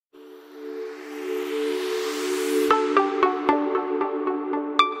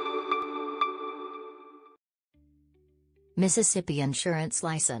Mississippi Insurance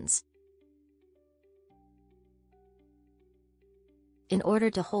License. In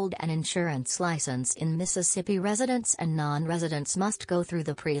order to hold an insurance license in Mississippi, residents and non-residents must go through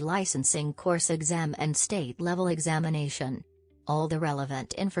the pre-licensing course exam and state-level examination. All the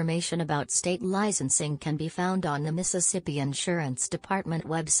relevant information about state licensing can be found on the Mississippi Insurance Department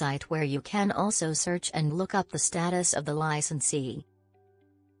website, where you can also search and look up the status of the licensee.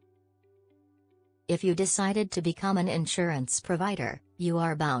 If you decided to become an insurance provider, you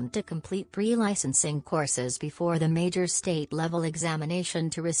are bound to complete pre-licensing courses before the major state-level examination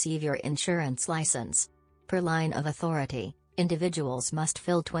to receive your insurance license. Per line of authority, individuals must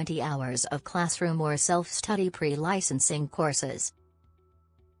fill 20 hours of classroom or self-study pre-licensing courses.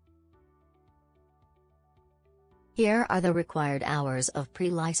 Here are the required hours of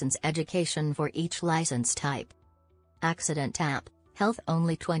pre-license education for each license type. Accident app, health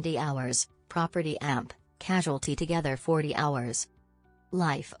only 20 hours, property app, casualty together 40 hours.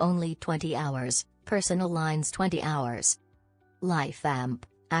 Life only 20 hours, personal lines 20 hours. Life amp,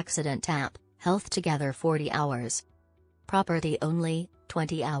 accident app, health together 40 hours. Property only,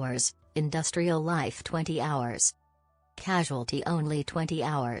 20 hours, industrial life 20 hours. Casualty only 20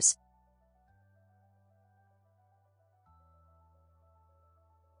 hours.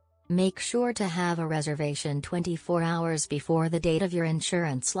 Make sure to have a reservation 24 hours before the date of your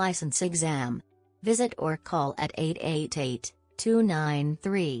insurance license exam. Visit or call at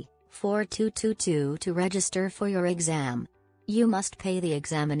 888-293-4222 to register for your exam. You must pay the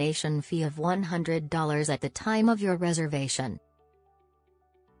examination fee of $100 at the time of your reservation.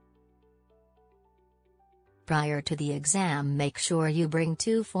 Prior to the exam, make sure you bring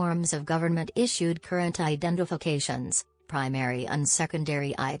 2 forms of government-issued current identifications, primary and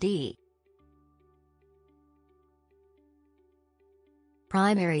secondary ID.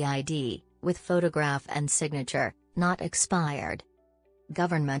 Primary ID, with photograph and signature, not expired.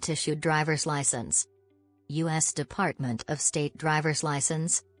 Government-issued driver's license. U.S. Department of State driver's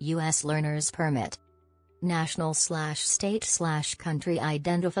license, U.S. learner's permit. National/state/country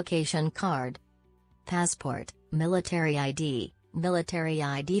identification card. Passport, military ID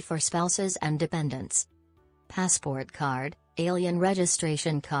for spouses and dependents. Passport card, alien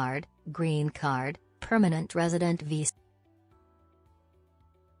registration card, green card, permanent resident visa.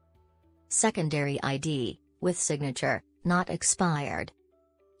 Secondary ID, with signature, not expired.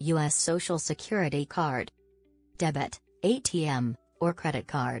 U.S. Social Security card. Debit, ATM, or credit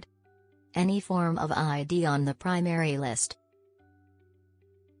card. Any form of ID on the primary list.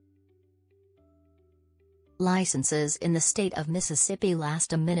 Licenses in the state of Mississippi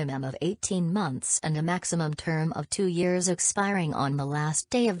last a minimum of 18 months and a maximum term of 2 years, expiring on the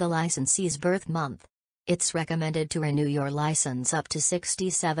last day of the licensee's birth month. It's recommended to renew your license up to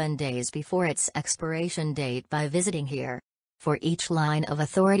 67 days before its expiration date by visiting here. For each line of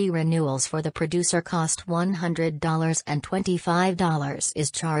authority, renewals for the producer cost $100 and $25 is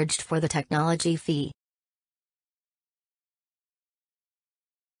charged for the technology fee.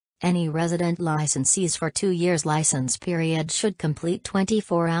 Any resident licensees for 2 years license period should complete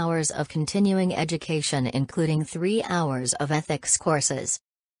 24 hours of continuing education, including 3 hours of ethics courses.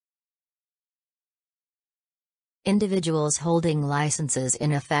 Individuals holding licenses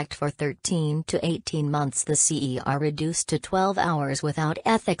in effect for 13 to 18 months, the CE, are reduced to 12 hours without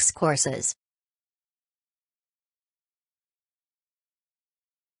ethics courses.